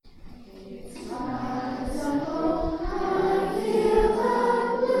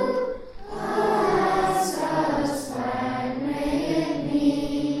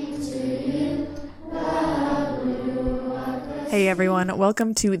everyone.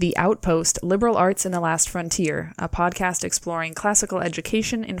 Welcome to The Outpost, Liberal Arts in the Last Frontier, a podcast exploring classical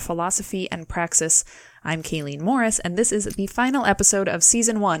education in philosophy and praxis. I'm Kayleen Morris, and this is the final episode of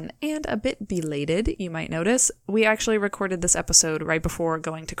Season 1, and a bit belated, you might notice. We actually recorded this episode right before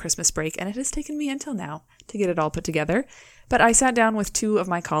going to Christmas break, and it has taken me until now to get it all put together. But I sat down with two of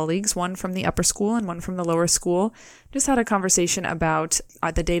my colleagues, one from the upper school and one from the lower school, just had a conversation about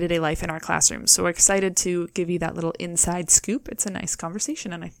the day-to-day life in our classrooms. So we're excited to give you that little inside scoop. It's a nice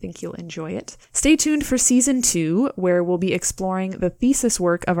conversation, and I think you'll enjoy it. Stay tuned for Season 2, where we'll be exploring the thesis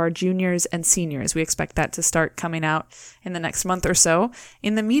work of our juniors and seniors. We expect that to start coming out in the next month or so.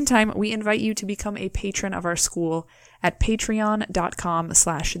 In the meantime, we invite you to become a patron of our school at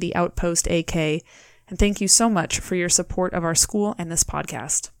patreon.com/theoutpostak. And thank you so much for your support of our school and this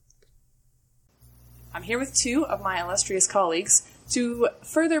podcast. I'm here with two of my illustrious colleagues to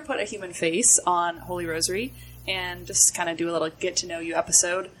further put a human face on Holy Rosary and just kind of do a little get-to-know-you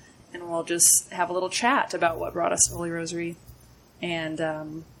episode. And we'll just have a little chat about what brought us to Holy Rosary and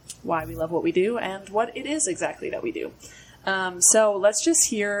why we love what we do and what it is exactly that we do. So let's just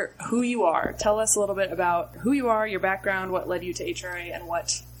hear who you are. Tell us a little bit about who you are, your background, what led you to HRA, and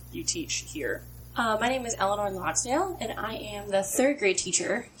what you teach here. My name is Eleanor Logsdail, and I am the third grade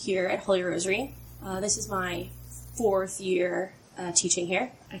teacher here at Holy Rosary. This is my fourth year teaching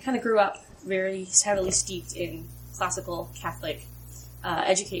here. I kind of grew up very heavily steeped in classical Catholic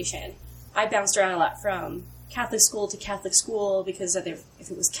education. I bounced around a lot from Catholic school to Catholic school because if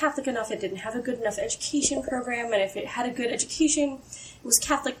it was Catholic enough, it didn't have a good enough education program, and if it had a good education, it was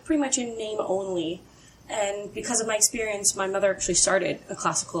Catholic pretty much in name only. And because of my experience, my mother actually started a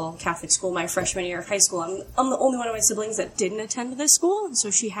classical Catholic school my freshman year of high school. I'm the only one of my siblings that didn't attend this school, and so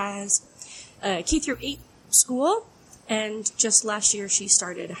she has a K through 8 school, and just last year she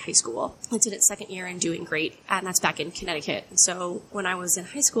started high school. It's in its second year and doing great, and that's back in Connecticut. And so when I was in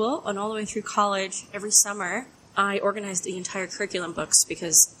high school and all the way through college, every summer, I organized the entire curriculum books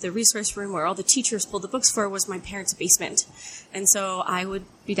because the resource room where all the teachers pulled the books for was my parents' basement. And so I would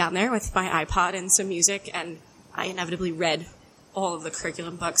be down there with my iPod and some music, and I inevitably read all of the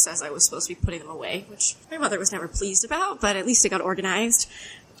curriculum books as I was supposed to be putting them away, which my mother was never pleased about, but at least it got organized.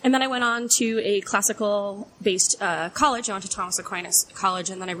 And then I went on to a classical-based college. I went to Thomas Aquinas College,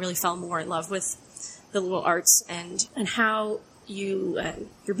 and then I really fell more in love with the liberal arts and how you're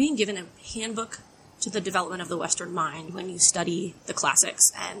being given a handbook to the development of the Western mind when you study the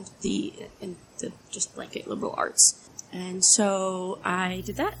classics and the just blanket liberal arts. And so I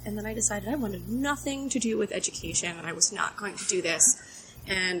did that, and then I decided I wanted nothing to do with education, and I was not going to do this.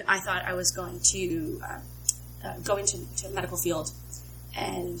 And I thought I was going to go into the medical field,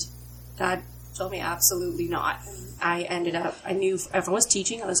 and God told me absolutely not. I knew if I was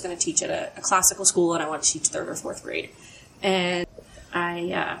teaching, I was going to teach at a classical school, and I wanted to teach 3rd or 4th grade. And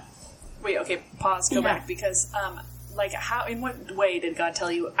Wait, okay, pause, go back, because, in what way did God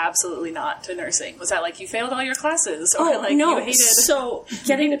tell you absolutely not to nursing? Was that you failed all your classes? Or no. You hated... So,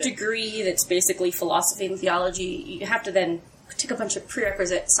 getting a degree that's basically philosophy and theology, you have to then take a bunch of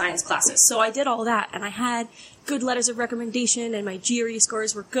prerequisite science classes. So I did all that, and I had good letters of recommendation, and my GRE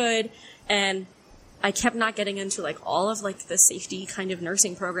scores were good, and I kept not getting into, all of, the safety kind of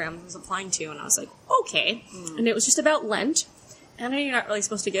nursing program I was applying to, and I was like, okay. And it was just about Lent. I know you're not really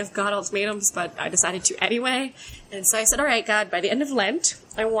supposed to give God ultimatums, but I decided to anyway. And so I said, all right, God, by the end of Lent,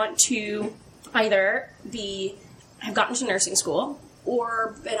 I want to either have gotten to nursing school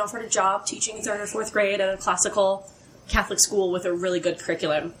or been offered a job teaching 3rd or 4th grade at a classical Catholic school with a really good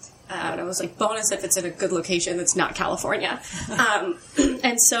curriculum. And I was like, bonus if it's in a good location that's not California.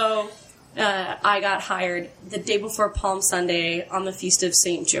 And so I got hired the day before Palm Sunday on the Feast of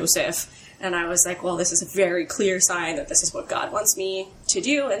St. Joseph. And I was like, well, this is a very clear sign that this is what God wants me to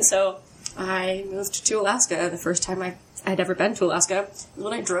do. And so I moved to Alaska. The first time I'd ever been to Alaska was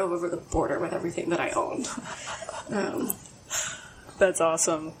when I drove over the border with everything that I owned. That's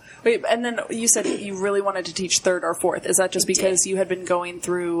awesome. Wait, and then you said you really wanted to teach 3rd or 4th. Is that just because you had been going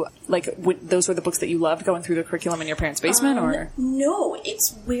through, those were the books that you loved, going through the curriculum in your parents' basement, or? No,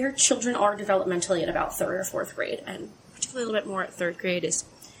 it's where children are developmentally at about 3rd or 4th grade, and particularly a little bit more at 3rd grade is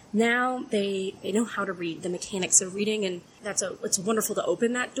now they know how to read, the mechanics of reading, and it's wonderful to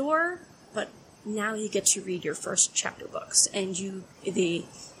open that door, but now you get to read your first chapter books, and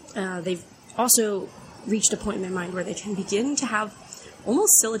they've also reached a point in their mind where they can begin to have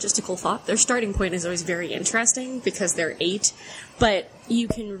almost syllogistical thought. Their starting point is always very interesting because they're 8, but you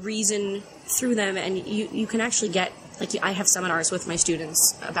can reason through them, and you can actually get, I have seminars with my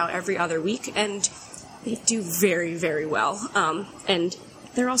students about every other week, and they do very, very well. And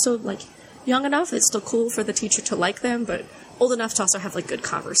they're also, young enough, it's still cool for the teacher to like them, but old enough to also have, like, good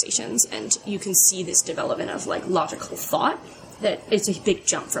conversations, and you can see this development of, like, logical thought. That it's a big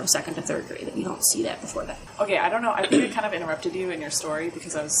jump from 2nd to 3rd grade that you don't see that before that. Okay, I don't know. I think I kind of interrupted you in your story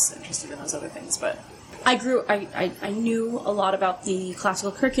because I was interested in those other things, but... I knew a lot about the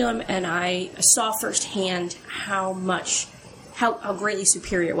classical curriculum, and I saw firsthand how greatly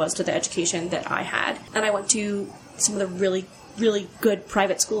superior it was to the education that I had. And I went to some of the really, really good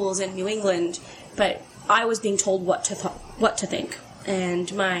private schools in New England, but I was being told what to think.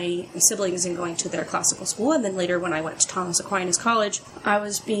 And my siblings in going to their classical school, and then later when I went to Thomas Aquinas College, I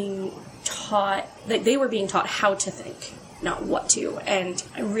was being taught, that they were being taught how to think, not what to. And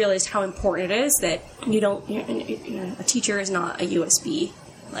I realized how important it is that a teacher is not a USB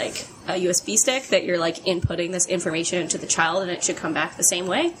stick that you're, like, inputting this information into the child and it should come back the same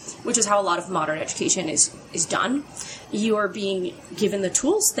way, which is how a lot of modern education is done. You are being given the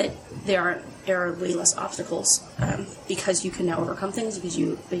tools that there are way less obstacles because you can now overcome things because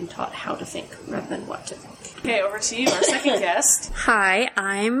you've been taught how to think rather than what to think. Okay, over to you, our second guest. Hi,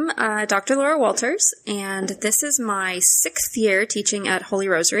 I'm Dr. Laura Walters, and this is my 6th year teaching at Holy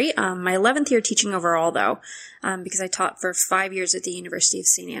Rosary. My 11th year teaching overall, though, because I taught for 5 years at the University of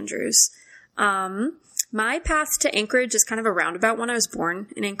St. Andrews. My path to Anchorage is kind of a roundabout one. I was born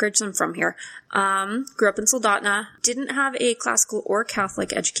in Anchorage, so I'm from here. Grew up in Soldotna. Didn't have a classical or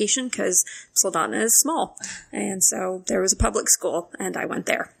Catholic education because Soldotna is small. And so there was a public school, and I went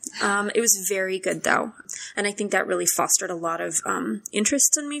there. It was very good, though. And I think that really fostered a lot of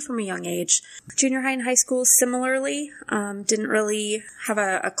interest in me from a young age. Junior high and high school, similarly, didn't really have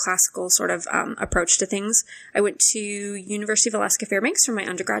a classical sort of approach to things. I went to University of Alaska Fairbanks for my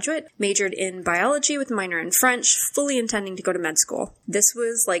undergraduate, majored in biology with a minor in French, fully intending to go to med school. This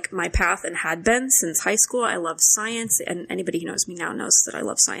was like my path and had been since high school. I love science, and anybody who knows me now knows that I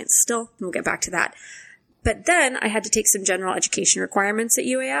love science still. We'll get back to that. But then I had to take some general education requirements at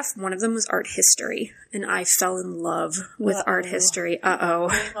UAF. One of them was art history, and I fell in love with art history. Game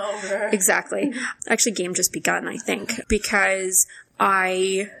over. Exactly. Actually, game just begun, I think, because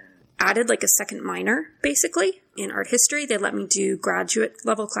I added like a second minor, basically, in art history. They let me do graduate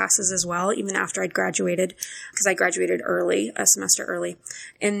level classes as well, even after I'd graduated, because I graduated early, a semester early,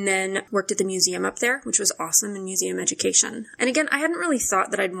 and then worked at the museum up there, which was awesome in museum education. And again, I hadn't really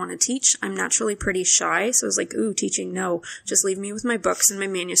thought that I'd want to teach. I'm naturally pretty shy, so I was like, ooh, teaching, no. Just leave me with my books and my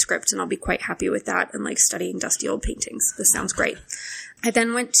manuscript, and I'll be quite happy with that, and like studying dusty old paintings. This sounds great. I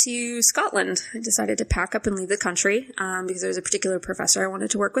then went to Scotland. I decided to pack up and leave the country because there was a particular professor I wanted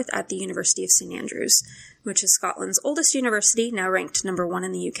to work with at the University of St. Andrews, which is Scotland's oldest university, now ranked number 1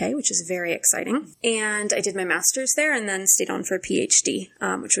 in the UK, which is very exciting. And I did my master's there and then stayed on for a PhD,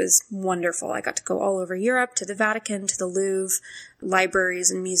 which was wonderful. I got to go all over Europe, to the Vatican, to the Louvre,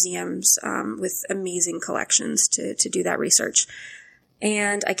 libraries and museums with amazing collections to do that research.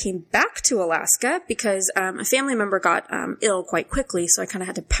 And I came back to Alaska because a family member got ill quite quickly, so I kind of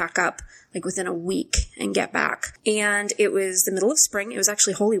had to pack up like within a week and get back. And it was the middle of spring. It was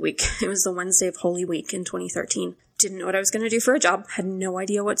actually Holy Week. It was the Wednesday of Holy Week in 2013. Didn't know what I was going to do for a job. Had no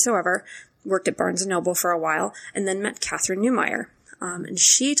idea whatsoever. Worked at Barnes & Noble for a while and then met Catherine Newmeyer. And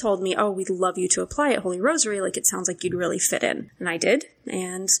she told me, oh, we'd love you to apply at Holy Rosary. Like, it sounds like you'd really fit in. And I did.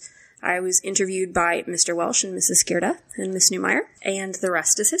 And I was interviewed by Mr. Welsh and Mrs. Skirda and Miss Newmeyer, and the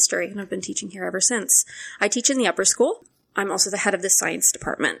rest is history, and I've been teaching here ever since. I teach in the upper school. I'm also the head of the science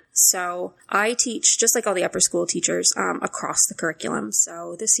department, so I teach, just like all the upper school teachers, across the curriculum.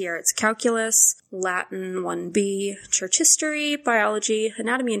 So this year it's calculus, Latin 1B, church history, biology,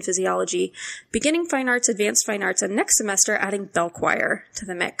 anatomy and physiology, beginning fine arts, advanced fine arts, and next semester adding bell choir to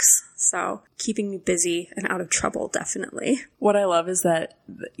the mix. So keeping me busy and out of trouble, definitely. What I love is that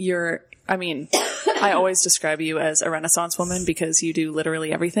I always describe you as a Renaissance woman because you do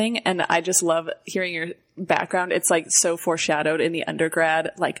literally everything. And I just love hearing your background. It's like so foreshadowed in the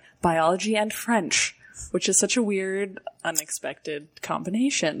undergrad, like biology and French, which is such a weird, unexpected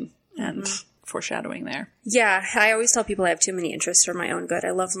combination and foreshadowing there. Yeah, I always tell people I have too many interests for my own good.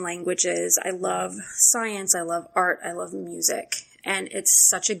 I love languages. I love science. I love art. I love music. And it's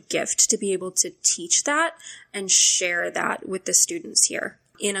such a gift to be able to teach that and share that with the students here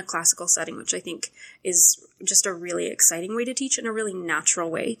in a classical setting, which I think is just a really exciting way to teach and a really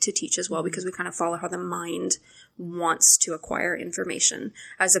natural way to teach as well, because we kind of follow how the mind wants to acquire information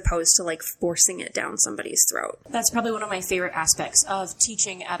as opposed to like forcing it down somebody's throat. That's probably one of my favorite aspects of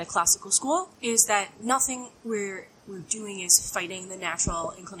teaching at a classical school, is that nothing we're doing is fighting the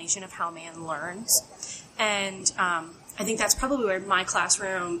natural inclination of how man learns. And I think that's probably where my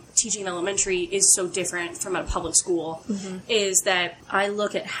classroom teaching elementary is so different from a public school, is that I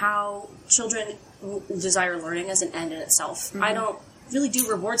look at how children desire learning as an end in itself. I don't really do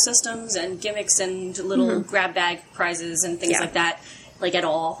reward systems and gimmicks and little grab bag prizes and things like that, like at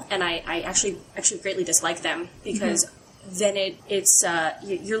all. And I actually greatly dislike them because then it's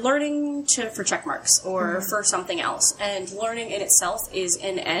you're learning for check marks or for something else, and learning in itself is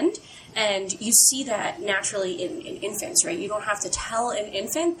an end. And you see that naturally in infants, right? You don't have to tell an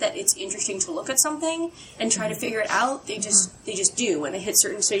infant that it's interesting to look at something and try to figure it out. They just do. When they hit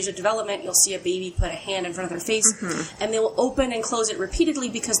certain stages of development, you'll see a baby put a hand in front of their face, and they will open and close it repeatedly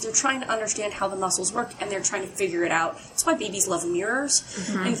because they're trying to understand how the muscles work, and they're trying to figure it out. That's why babies love mirrors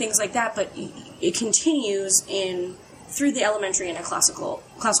and things like that. But it continues through the elementary and a classical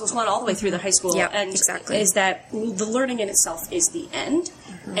school and all the way through the high school. Yeah, and exactly. Is that the learning in itself is the end,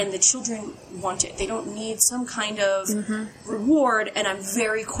 and the children want it. They don't need some kind of reward, and I'm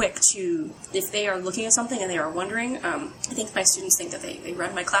very quick to, if they are looking at something and they are wondering, I think my students think that they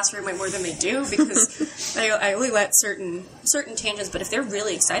run my classroom way more than they do because I only let certain tangents, but if they're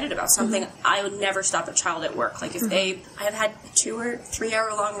really excited about something, I would never stop a child at work. Like if I have had 2 or 3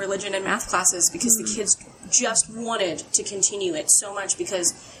 hour long religion and math classes because the kids just wanted to continue it so much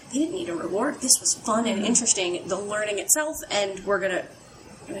because they didn't need a reward. This was fun and interesting, the learning itself, and we're going to,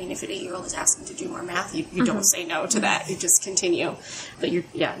 I mean, if an 8-year-old is asking to do more math, you don't say no to that. You just continue. But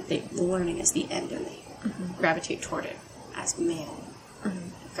the learning is the end, and they gravitate toward it as man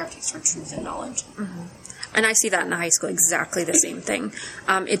gravitates toward truth and knowledge. And I see that in the high school, exactly the same thing.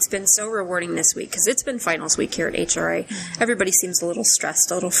 It's been so rewarding this week because it's been finals week here at HRA. Everybody seems a little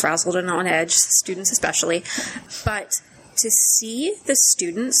stressed, a little frazzled and on edge, students especially. But to see the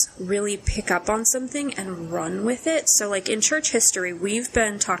students really pick up on something and run with it. So like in church history, we've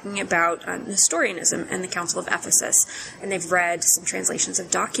been talking about Nestorianism and the Council of Ephesus, and they've read some translations of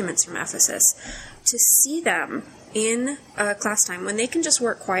documents from Ephesus. To see them in class time, when they can just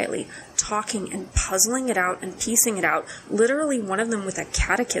work quietly, talking and puzzling it out and piecing it out, literally one of them with a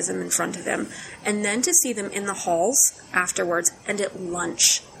catechism in front of him, and then to see them in the halls afterwards and at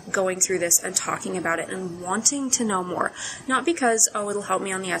lunch going through this and talking about it and wanting to know more. Not because, it'll help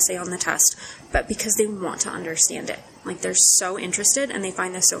me on the essay on the test, but because they want to understand it. Like, they're so interested and they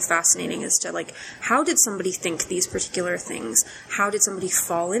find this so fascinating as to, like, how did somebody think these particular things? How did somebody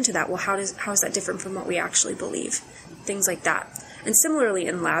fall into that? Well, how is that different from what we actually believe? Things like that. And similarly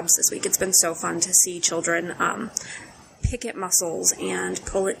in labs this week, it's been so fun to see children pick at muscles and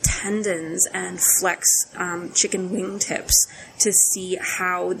pull at tendons and flex chicken wingtips to see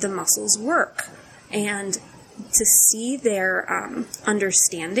how the muscles work. And to see their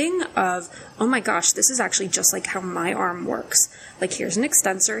understanding of, oh my gosh, this is actually just like how my arm works. Like, here's an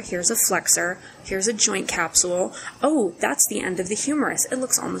extensor, here's a flexor, here's a joint capsule. Oh, that's the end of the humerus. It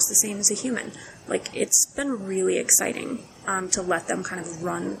looks almost the same as a human. Like, it's been really exciting to let them kind of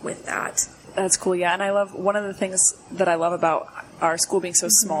run with that. That's cool, yeah. And I love, one of the things that I love about our school being so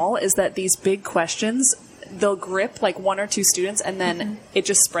small is that these big questions, they'll grip like 1 or 2 students, and then it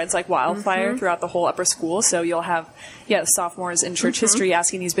just spreads like wildfire throughout the whole upper school. So you'll have, sophomores in church history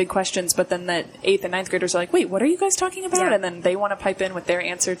asking these big questions, but then the 8th and 9th graders are like, wait, what are you guys talking about? Yeah. And then they want to pipe in with their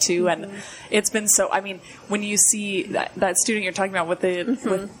answer too. And it's been so, I mean, when you see that student you're talking about with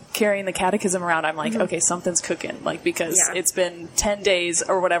with carrying the catechism around, I'm like, okay, something's cooking. Like, because it's been 10 days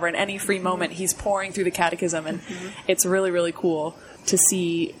or whatever, and any free moment he's pouring through the catechism, and it's really, really cool to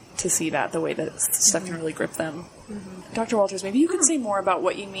see that, the way that stuff can really grip them. Dr. Walters, maybe you could say more about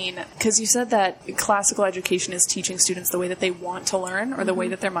what you mean, because you said that classical education is teaching students the way that they want to learn, or the way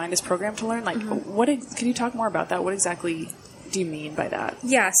that their mind is programmed to learn. Like, can you talk more about that? What exactly do you mean by that?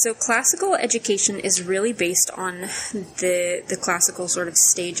 Yeah, so classical education is really based on the classical sort of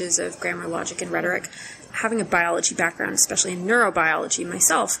stages of grammar, logic, and rhetoric. Having a biology background, especially in neurobiology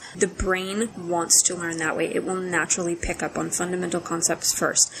myself, the brain wants to learn that way. It will naturally pick up on fundamental concepts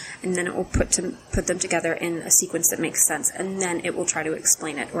first, and then it will put them together in a sequence that makes sense, and then it will try to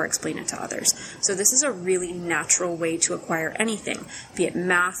explain it or explain it to others. So this is a really natural way to acquire anything, be it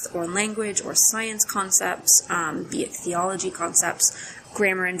math or language or science concepts, be it theology concepts,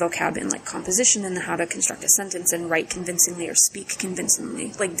 grammar and vocab in like composition and how to construct a sentence and write convincingly or speak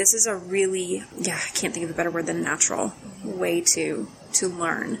convincingly. Like, this is a really, I can't think of a better word than natural way to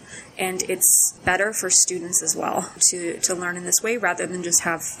learn. And it's better for students as well to learn in this way rather than just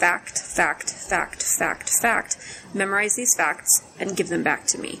have fact, memorize these facts and give them back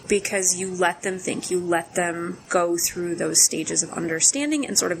to me. Because you let them think, you let them go through those stages of understanding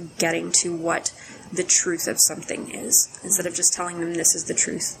and sort of getting to what the truth of something is, instead of just telling them this is the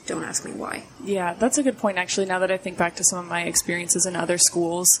truth, don't ask me why. Yeah, that's a good point, actually, now that I think back to some of my experiences in other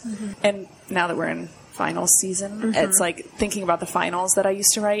schools. And now that we're in finals season, it's like thinking about the finals that I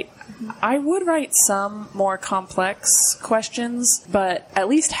used to write. I would write some more complex questions, but at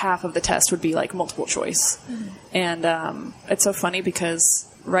least half of the test would be like multiple choice. And it's so funny because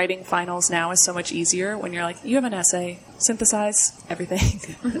writing finals now is so much easier when you're like, you have an essay, synthesize everything,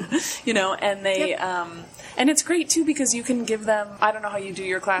 and they, and it's great too because you can give them, I don't know how you do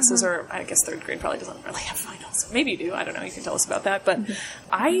your classes, or I guess third grade probably doesn't really have finals. Maybe you do, I don't know, you can tell us about that, but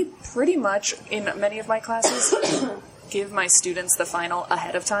I pretty much, in many of my classes, give my students the final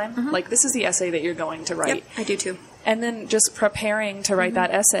ahead of time. Like, this is the essay that you're going to write. Yep, I do too. And then just preparing to write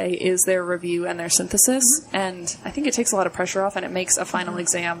that essay is their review and their synthesis. And I think it takes a lot of pressure off, and it makes a final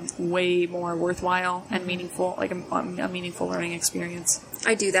exam way more worthwhile and meaningful, like a meaningful learning experience.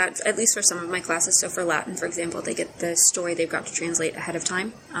 I do that, at least for some of my classes. So for Latin, for example, they get the story they've got to translate ahead of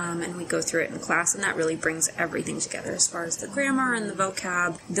time, and we go through it in class, and that really brings everything together as far as the grammar and the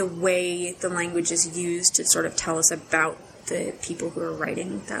vocab, the way the language is used to sort of tell us about the people who are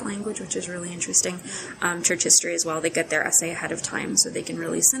writing that language, which is really interesting. Church history as well, they get their essay ahead of time so they can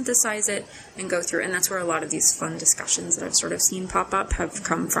really synthesize it and go through, and that's where a lot of these fun discussions that I've sort of seen pop up have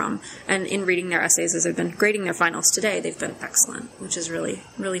come from. And in reading their essays as I've been grading their finals today, they've been excellent, which is really,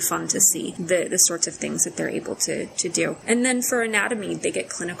 really fun to see the sorts of things that they're able to do. And then for anatomy, they get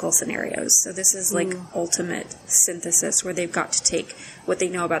clinical scenarios. So this is like ultimate synthesis where they've got to take what they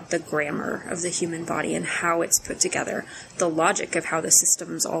know about the grammar of the human body and how it's put together, the logic of how the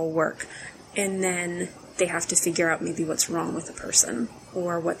systems all work, and then they have to figure out maybe what's wrong with the person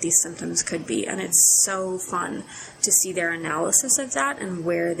or what these symptoms could be. And it's so fun to see their analysis of that and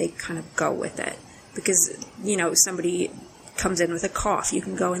where they kind of go with it. Because, somebody comes in with a cough, you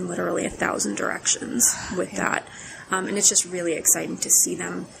can go in literally 1,000 directions with that. And it's just really exciting to see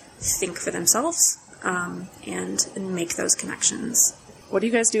them think for themselves and make those connections. What do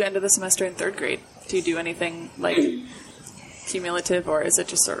you guys do end of the semester in third grade? Do you do anything like cumulative, or is it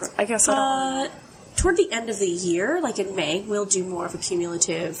just sort of, I guess I don't know. Toward the end of the year, like in May, we'll do more of a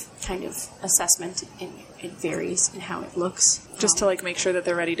cumulative kind of assessment, and it varies in how it looks. Just to make sure that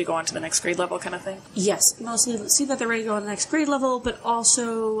they're ready to go on to the next grade level kind of thing? Yes, mostly see that they're ready to go on the next grade level, but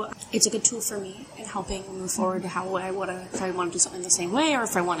also it's a good tool for me in helping move forward to how I want to, if I want to do something the same way or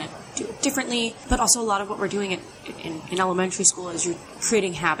if I want to do it differently. But also a lot of what we're doing in elementary school is you're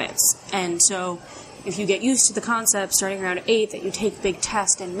creating habits. And so if you get used to the concept starting around 8 that you take big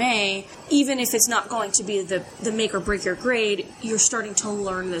test in May, even if it's not going to be the make or break your grade, you're starting to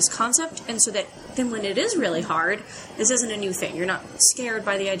learn this concept. And so that then when it is really hard, this isn't a new thing. You're not scared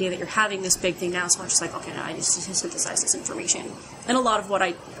by the idea that you're having this big thing now. So I'm just like, okay, now I just synthesize this information. And a lot of what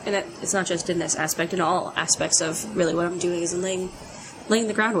it's not just in this aspect, in all aspects of really what I'm doing is laying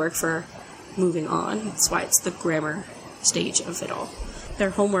the groundwork for moving on. That's why it's the grammar stage of it all. Their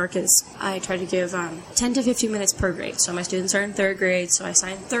homework is, I try to give 10 to 15 minutes per grade. So my students are in third grade, so I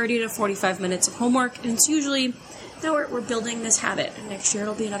assign 30 to 45 minutes of homework, and it's usually, we're building this habit. And next year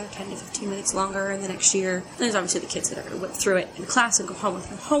it'll be another 10 to 15 minutes longer, and the next year, there's obviously the kids that are going to whip through it in class and go home with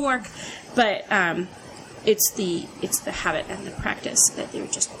their homework, but it's the habit and the practice that they're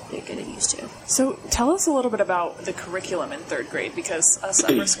getting used to. So tell us a little bit about the curriculum in third grade, because us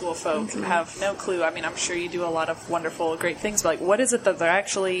upper school folk have no clue. I mean, I'm sure you do a lot of wonderful, great things, but what is it that they're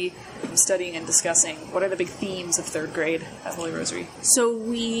actually studying and discussing? What are the big themes of third grade at Holy Rosary? So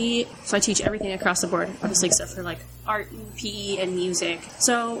I teach everything across the board, obviously, except for art and PE and music.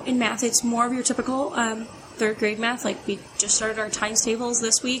 So in math, it's more of your typical third grade math. We just started our times tables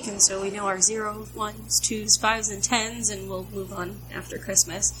this week, and so we know our 0s, 1s, 2s, 5s, and 10s, and we'll move on after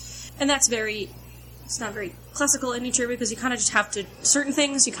Christmas. And that's it's not very classical in nature, because you kind of just have to, certain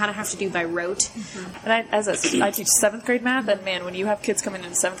things you kind of have to do by rote. And I teach 7th grade math, and man, when you have kids coming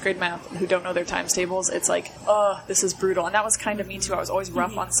into 7th grade math who don't know their times tables, it's like, oh, this is brutal. And that was kind of me too. I was always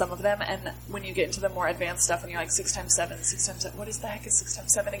rough on some of them, and when you get into the more advanced stuff and you're like 6 times 7, what is the heck is 6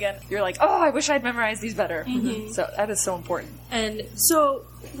 times 7 again? You're like, oh, I wish I'd memorized these better. So that is so important. And so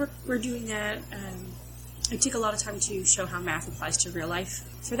we're doing that. I take a lot of time to show how math applies to real life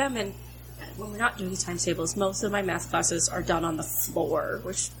for them, and when we're not doing times tables, most of my math classes are done on the floor,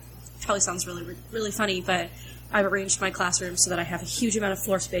 which probably sounds really, really funny, but I've arranged my classroom so that I have a huge amount of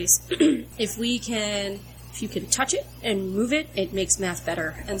floor space. If you can touch it and move it, it makes math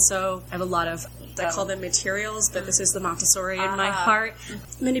better. And so I have a lot of, I call them materials, but this is the Montessori in my heart.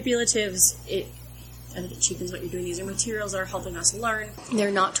 Manipulatives, and it cheapens what you're doing. These are materials that are helping us learn.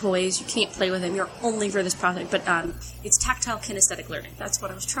 They're not toys. You can't play with them. You're only for this project. But it's tactile kinesthetic learning. That's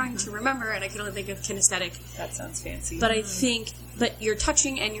what I was trying to remember, and I could only think of kinesthetic. That sounds fancy. But I think that you're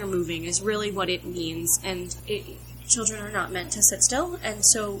touching and you're moving is really what it means. And children are not meant to sit still. And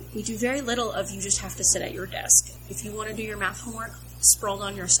so we do very little of you just have to sit at your desk. If you want to do your math homework, sprawled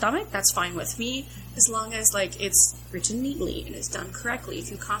on your stomach, that's fine with me, as long as, like, it's written neatly and is done correctly.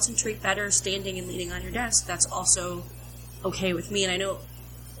 If you concentrate better standing and leaning on your desk, that's also okay with me. And I know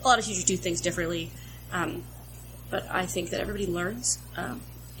a lot of teachers do things differently, but I think that everybody learns.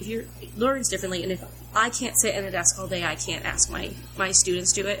 If you learns differently, and if I can't sit at a desk all day, I can't ask my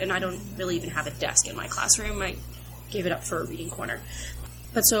students to do it, and I don't really even have a desk in my classroom. I gave it up for a reading corner.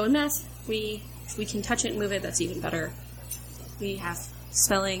 But so in math, if we can touch it and move it, that's even better. We have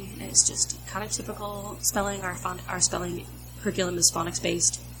spelling, and it's just kind of typical spelling. Our spelling curriculum is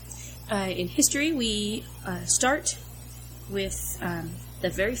phonics-based. In history, we start with the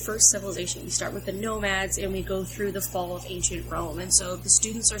very first civilization. We start with the nomads, and we go through the fall of ancient Rome. And so the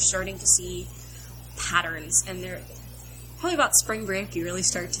students are starting to see patterns, and they're probably about spring break, you really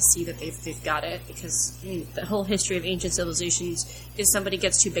start to see that they've got it, because the whole history of ancient civilizations is somebody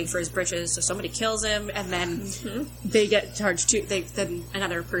gets too big for his britches, so somebody kills him, and then they get charged too. Then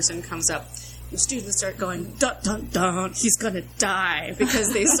another person comes up. The students start going, dun, dun, dun, he's gonna die,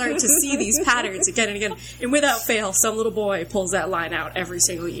 because they start to see these patterns again and again. And without fail, some little boy pulls that line out every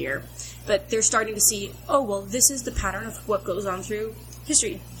single year. But they're starting to see, oh, well, this is the pattern of what goes on through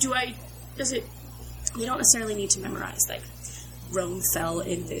history. They don't necessarily need to memorize, like, Rome fell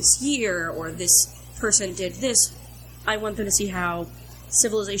in this year, or this person did this. I want them to see how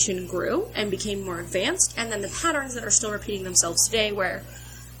civilization grew and became more advanced, and then the patterns that are still repeating themselves today, where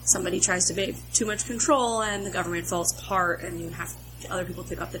somebody tries to make too much control and the government falls apart and you have other people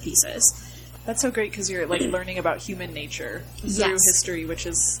pick up the pieces. That's so great, because you're, like, learning about human nature through history, which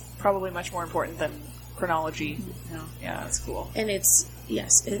is probably much more important than chronology. Yeah, that's cool. And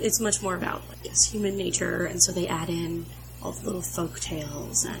it's much more about, human nature, and so they add in all the little folk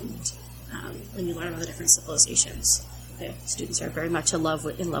tales, and when you learn about the different civilizations, the students are very much in love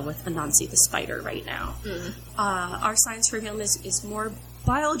with Anansi the spider right now. Our science curriculum is more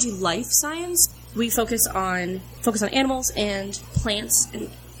biology, life science. We focus on animals and plants, and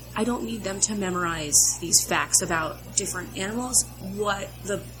I don't need them to memorize these facts about different animals. What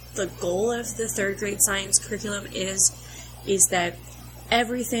the goal of the third grade science curriculum is that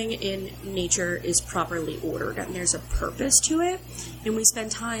everything in nature is properly ordered, and there's a purpose to it. And we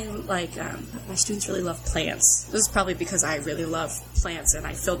spend time, my students really love plants. This is probably because I really love plants, and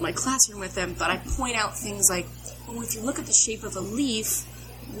I filled my classroom with them, but I point out things like, well, if you look at the shape of a leaf,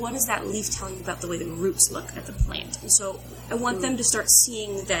 what is that leaf telling you about the way the roots look at the plant? And so I want them to start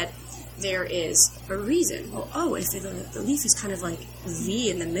seeing that there is a reason. Well, if the leaf is kind of like V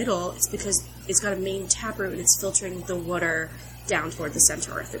in the middle, it's because it's got a main taproot and it's filtering the water down toward the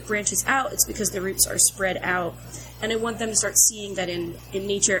center. If it branches out, it's because the roots are spread out. And I want them to start seeing that in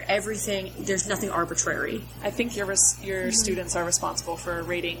nature, there's nothing arbitrary. I think your students are responsible for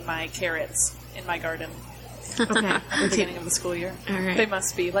rating my carrots in my garden. Okay. At the beginning of the school year. All right. They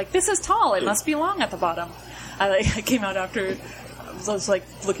must be like, this is tall, it must be long at the bottom. I came out after, I was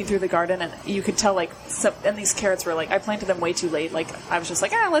looking through the garden, and you could tell and these carrots were I planted them way too late. I was just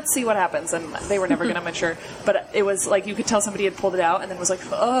let's see what happens, and they were never going to mature. But it was you could tell somebody had pulled it out and then was and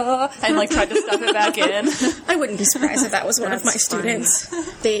tried to stuff it back in. I wouldn't be surprised if that was one of my students.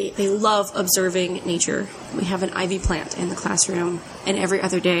 They love observing nature. We have an ivy plant in the classroom, and every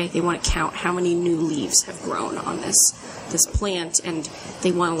other day they want to count how many new leaves have grown on this plant, and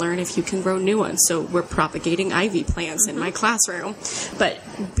they want to learn if you can grow new ones. So we're propagating ivy plants in my classroom. But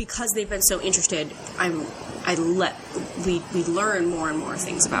because they've been so interested, we learn more and more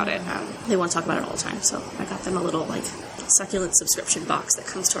things about it. They want to talk about it all the time. So I got them a little succulent subscription box that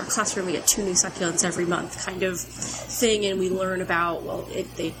comes to our classroom. We get 2 new succulents every month, kind of thing, and we learn about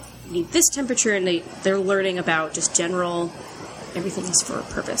they need this temperature, and they're learning about just general. Everything is for a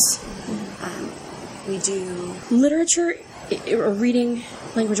purpose. We do literature or reading.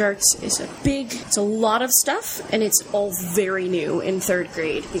 Language arts is it's a lot of stuff, and it's all very new in third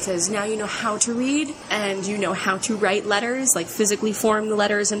grade, because now you know how to read, and you know how to write letters, physically form the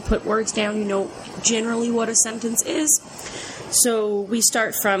letters and put words down. You know generally what a sentence is. So we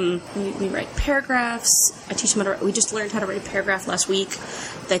start from, we write paragraphs. I teach them we just learned how to write a paragraph last week.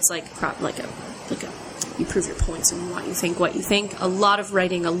 That's you prove your points and what you think. A lot of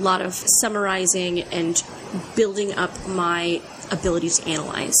writing, a lot of summarizing, and building up my ability to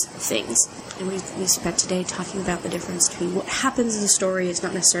analyze things. And we spent today talking about the difference between what happens in the story is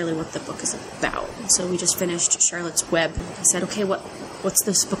not necessarily what the book is about. And so we just finished Charlotte's Web. I said, okay, what's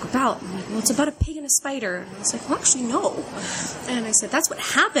this book about? And well, it's about a pig and a spider. And I was like, well, actually, no. And I said, that's what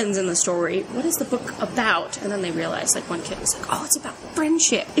happens in the story. What is the book about? And then they realized, one kid was like, oh, it's about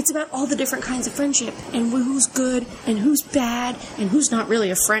friendship. It's about all the different kinds of friendship, and who's good, and who's bad, and who's not really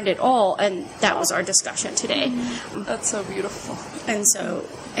a friend at all. And that was our discussion today. That's so beautiful. And so,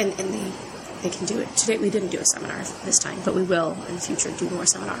 and they can do it. Today we didn't do a seminar this time, but we will in the future do more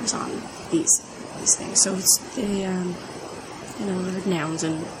seminars on these things. So it's the, the nouns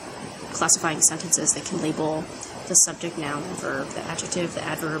and classifying sentences. They can label the subject, noun, the verb, the adjective, the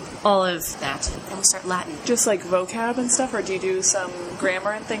adverb, all of that. Then we start Latin. Just like vocab and stuff, or do you do some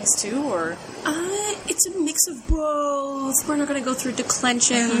grammar and things too, or? It's a mix of both. We're not going to go through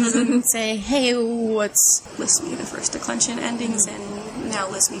declensions and say, hey, list me the first declension endings and now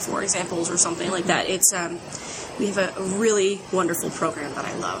list me 4 examples or something like that. It's, we have a really wonderful program that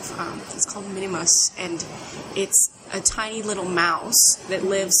I love. It's called Minimus, and it's a tiny little mouse that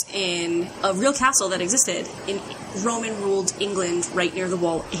lives in a real castle that existed in Roman-ruled England right near the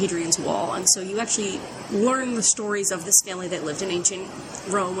wall, Hadrian's Wall. And so you actually learn the stories of this family that lived in ancient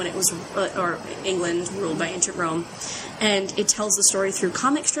Rome when it was, or England ruled by ancient Rome. And it tells the story through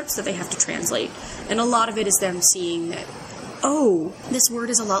comic strips that they have to translate. And a lot of it is them seeing that, oh, this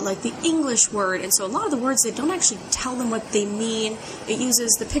word is a lot like the English word, and so a lot of the words, they don't actually tell them what they mean. It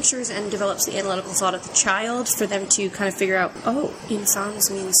uses the pictures and develops the analytical thought of the child for them to kind of figure out, oh,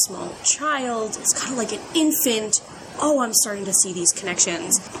 infans means small child. It's kind of like an infant. Oh, I'm starting to see these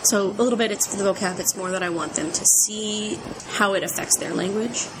connections. So a little bit, it's for the vocab. It's more that I want them to see how it affects their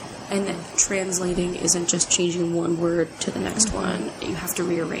language. And that translating isn't just changing one word to the next one. You have to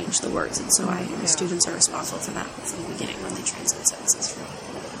rearrange the words. And so the students are responsible for that from the beginning when they translate sentences.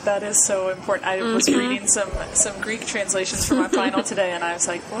 That is so important. I was reading some Greek translations for my final today, and I was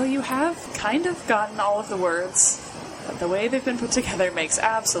like, well, you have kind of gotten all of the words, but the way they've been put together makes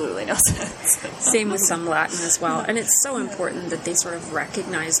absolutely no sense. Same with some Latin as well. And it's so important that they sort of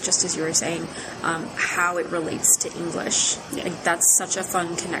recognize, just as you were saying, how it relates to English. Like, that's such a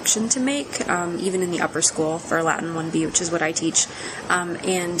fun connection to make, even in the upper school for Latin 1B, which is what I teach.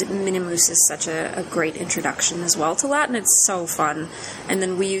 And Minimus is such a great introduction as well to Latin. It's so fun. And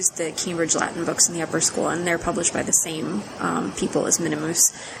then we use the Cambridge Latin books in the upper school, and they're published by the same people as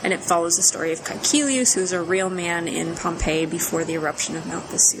Minimus. And it follows the story of Caecilius, who's a real man in Pompeii before the eruption of Mount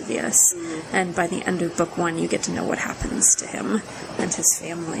Vesuvius. And by the end of book 1, you get to know what happens to him and his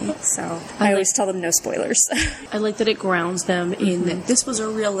family. So I always tell them no spoilers. I like that it grounds them in that this was a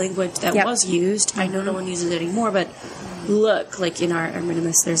real language that was used. I know no one uses it anymore, but look, like in our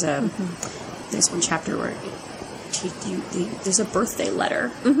Minimus, there's one chapter where there's a birthday letter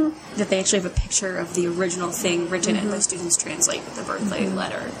that they actually have a picture of the original thing written, and the students translate the birthday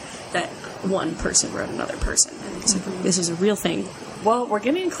letter that one person wrote another person. And so this is a real thing. Well, we're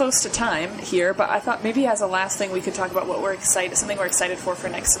getting close to time here, but I thought maybe as a last thing we could talk about something we're excited for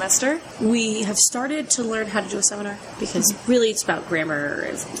next semester. We have started to learn how to do a seminar because really it's about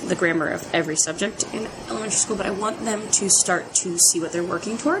grammar, the grammar of every subject in elementary school, but I want them to start to see what they're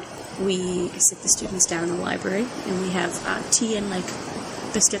working toward. We sit the students down in the library and we have tea and like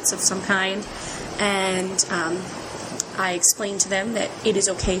biscuits of some kind, and I explain to them that it is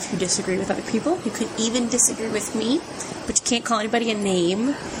okay if you disagree with other people. You can even disagree with me, but you can't call anybody a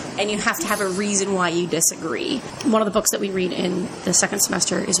name, and you have to have a reason why you disagree. One of the books that we read in the second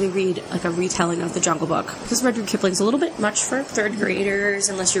semester is we read like a retelling of the Jungle Book, because Rudyard Kipling's a little bit much for third graders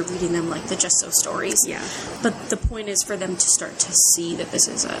unless you're reading them like the Just So stories. Yeah. But the point is for them to start to see that this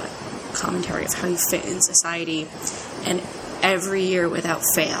is a commentary of how you fit in society. And every year without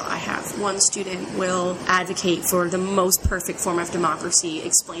fail, I have one student will advocate for the most perfect form of democracy,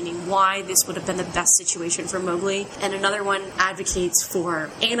 explaining why this would have been the best situation for Mowgli, and another one advocates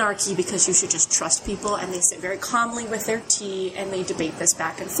for anarchy because you should just trust people, and they sit very calmly with their tea and they debate this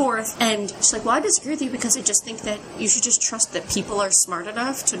back and forth. And she's like, well, I disagree with you because I just think that you should just trust that people are smart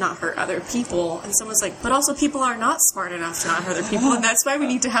enough to not hurt other people. And someone's like, but also people are not smart enough to not hurt other people, and that's why we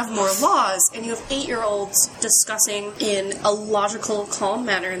need to have more laws. And you have 8-year-olds discussing in a logical, calm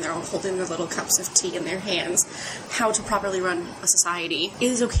manner, and they're all holding their little cups of tea in their hands, how to properly run a society. It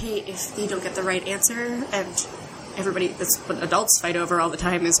is okay if they don't get the right answer, and everybody, that's what adults fight over all the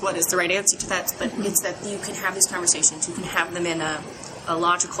time, is what is the right answer to that. But it's that you can have these conversations, you can have them in a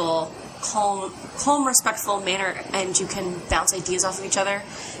logical, calm, respectful manner, and you can bounce ideas off of each other.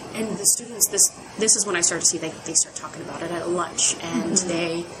 And the students, this is when I start to see they start talking about it at lunch, and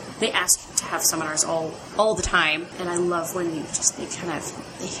they ask to have seminars all the time. And I love when they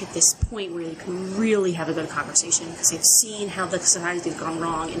hit this point where you can really have a good conversation, because they've seen how the society has gone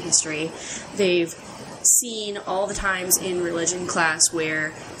wrong in history. They've seen all the times in religion class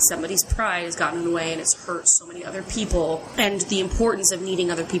where somebody's pride has gotten in the way and it's hurt so many other people, and the importance of needing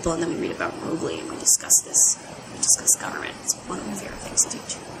other people. And then we read about Mowgli and we discuss this. We discuss government. It's one of my favorite things to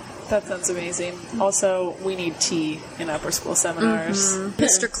teach. That sounds amazing. Also, we need tea in upper school seminars.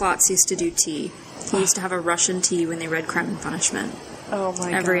 Mr. Klotz used to do tea. He used to have a Russian tea when they read Crime and Punishment. Oh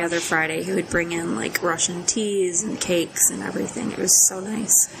my god. Every other Friday, he would bring in, like, Russian teas and cakes and everything. It was so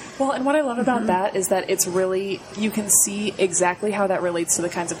nice. Well, and what I love about that is that it's really, you can see exactly how that relates to the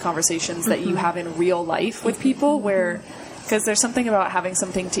kinds of conversations that you have in real life with people where, because there's something about having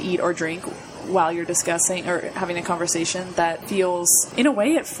something to eat or drink while you're discussing or having a conversation that feels, in a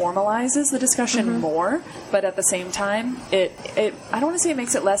way, it formalizes the discussion more, but at the same time, it I don't want to say it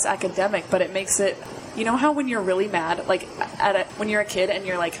makes it less academic, but it makes it, you know how when you're really mad, like when you're a kid and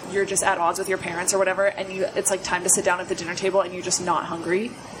you're just at odds with your parents or whatever, and it's like time to sit down at the dinner table and you're just not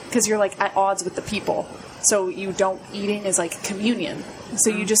hungry because you're like at odds with the people. So eating is like communion. So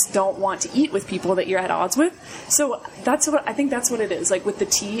you just don't want to eat with people that you're at odds with. So I think that's what it is. Like with the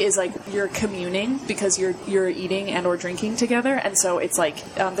tea is like you're communing because you're eating and or drinking together. And so it's like,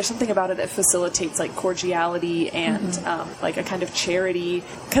 there's something about it that facilitates like cordiality and like a kind of charity.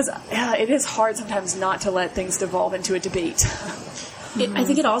 Because it is hard sometimes not to let things devolve into a debate. I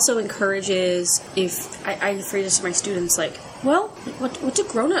think it also encourages, if I phrase this to my students, like, well, what do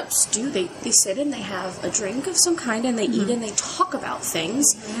grown-ups do? They sit and they have a drink of some kind and they eat and they talk about things,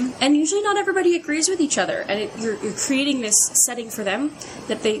 and usually not everybody agrees with each other, and you're creating this setting for them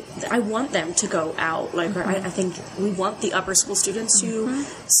that I want them to go out. Like, I think we want the upper school students to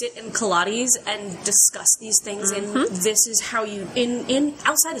sit in Pilates and discuss these things, and this is how you, in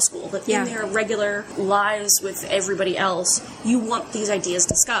outside of school, but in their regular lives with everybody else, you want these ideas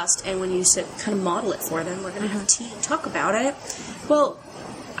discussed, and when you sit, kind of model it for them, we're going to have tea and talk about it. Well,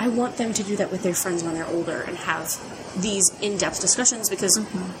 I want them to do that with their friends when they're older and have these in-depth discussions, because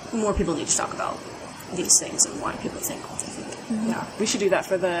more people need to talk about these things and why people think what they think. Yeah, we should do that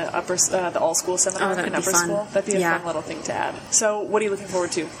for the the all-school seminar in upper school. That'd be a fun little thing to add. So what are you looking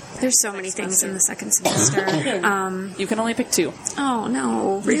forward to? There's so many things in the second semester. You can only pick 2. Oh,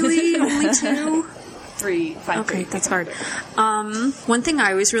 no. Really? Only 2? 3, fine. Okay, that's hard. One thing I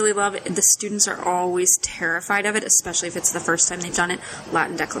always really love, the students are always terrified of it, especially if it's the first time they've done it,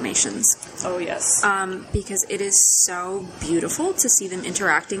 Latin declamations. Oh, yes. Because it is so beautiful to see them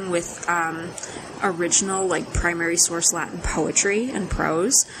interacting with original, like, primary source Latin poetry and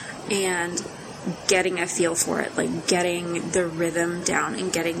prose, and getting a feel for it, like getting the rhythm down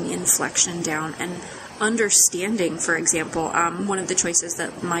and getting the inflection down and understanding, for example, one of the choices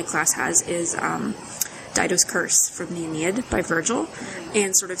that my class has is Dido's Curse from the Aeneid by Virgil,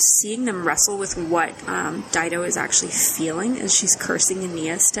 and sort of seeing them wrestle with what Dido is actually feeling as she's cursing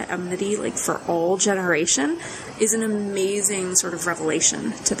Aeneas to enmity, like, for all generation, is an amazing sort of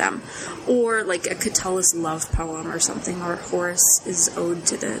revelation to them. Or like a Catullus love poem or something, or Horace's ode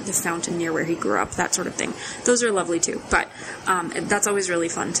to the fountain near where he grew up, that sort of thing. Those are lovely too, but that's always really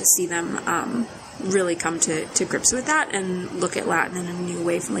fun to see them really come to grips with that and look at Latin in a new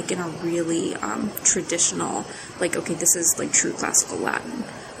way, from like in a really traditional, like, okay, this is like true classical Latin.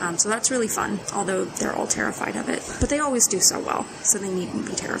 So that's really fun, although they're all terrified of it. But they always do so well, so they needn't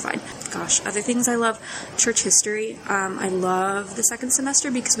be terrified. Gosh, other things I love, church history. I love the second semester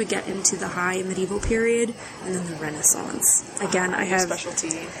because we get into the high medieval period and then the Renaissance. Again, I have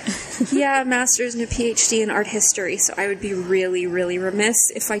specialty. a master's and a PhD in art history, so I would be really, really remiss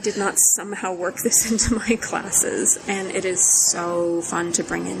if I did not somehow work this into my classes. And it is so fun to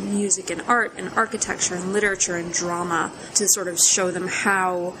bring in music and art and architecture and literature and drama to sort of show them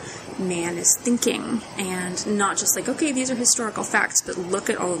how man is thinking, and not just like, okay, these are historical facts, but look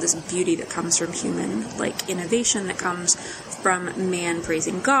at all of this beauty that comes from human, like, innovation that comes from man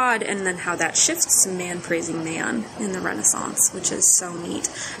praising God, and then how that shifts to man praising man in the Renaissance, which is so neat.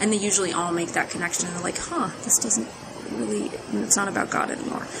 And they usually all make that connection, and they're like, this doesn't really, it's not about God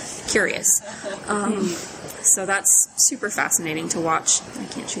anymore. Curious. So that's super fascinating to watch. I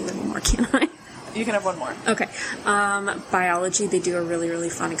can't choose anymore, can I? You can have one more. Okay. Biology, they do a really, really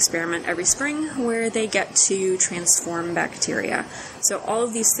fun experiment every spring where they get to transform bacteria. So all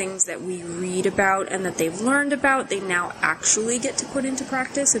of these things that we read about and that they've learned about, they now actually get to put into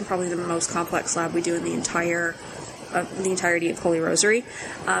practice in probably the most complex lab we do in the entirety of Holy Rosary,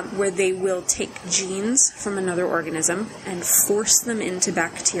 where they will take genes from another organism and force them into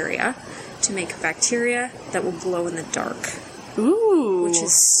bacteria to make bacteria that will glow in the dark. Ooh. Which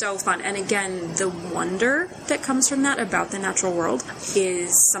is so fun. And again, the wonder that comes from that about the natural world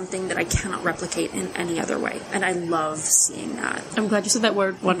is something that I cannot replicate in any other way. And I love seeing that. I'm glad you said that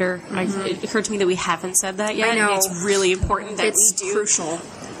word, wonder. It occurred to me that we haven't said that yet. I know. And it's really important that we do. It's crucial.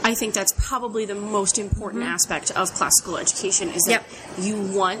 I think that's probably the most important aspect of classical education, is that you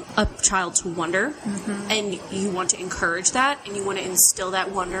want a child to wonder, and you want to encourage that, and you want to instill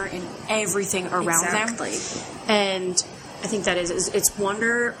that wonder in everything around them. And I think that is it's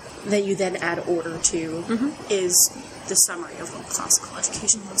wonder that you then add order to is the summary of what classical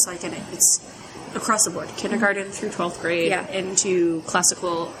education looks like, and it's across the board, kindergarten through 12th grade, into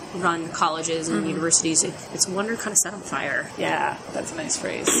classical run colleges and universities. It's wonder kind of set on fire. Yeah, that's a nice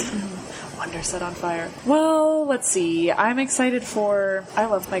phrase. Wonder set on fire. Well, let's see. I'm excited I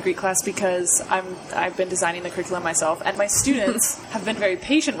love my Greek class because I've been designing the curriculum myself, and my students have been very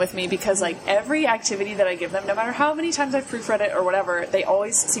patient with me because like every activity that I give them, no matter how many times I've proofread it or whatever, they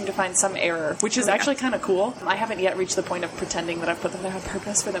always seem to find some error, which is actually kind of cool. I haven't yet reached the point of pretending that I've put them there on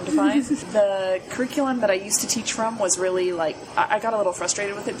purpose for them to find. The curriculum that I used to teach from was really like, I got a little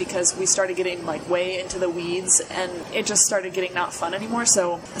frustrated with it because we started getting like way into the weeds and it just started getting not fun anymore.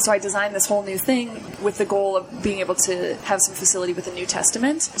 So I designed this whole new thing with the goal of being able to have some facility with the New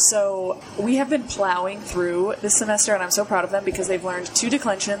Testament. So we have been plowing through this semester, and I'm so proud of them because they've learned 2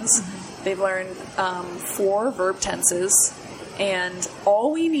 declensions, they've learned 4 verb tenses, and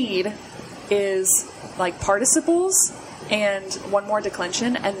all we need is like participles and 1 more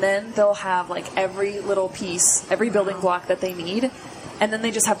declension, and then they'll have like every little piece, every building block that they need, and then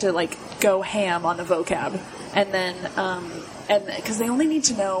they just have to like go ham on the vocab. And then and because they only need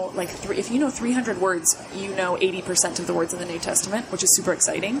to know like if you know 300 words, you know 80% of the words in the New Testament, which is super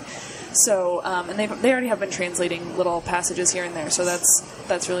exciting. So and they already have been translating little passages here and there, so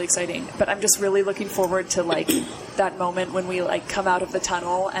that's really exciting. But I'm just really looking forward to like that moment when we like come out of the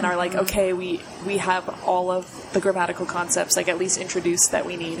tunnel and are like, okay, we have all of the grammatical concepts like at least introduced that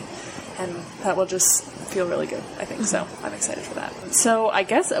we need, and that will just feel really good, I think. So I'm excited for that. So I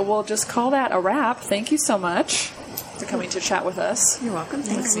guess we'll just call that a wrap. Thank you so much for coming to chat with us. You're welcome.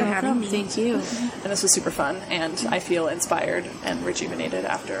 Thanks for having me. Thank you. And this was super fun, and I feel inspired and rejuvenated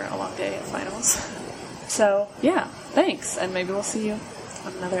after a long day of finals. So, yeah, thanks, and maybe we'll see you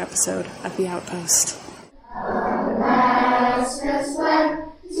on another episode of The Outpost.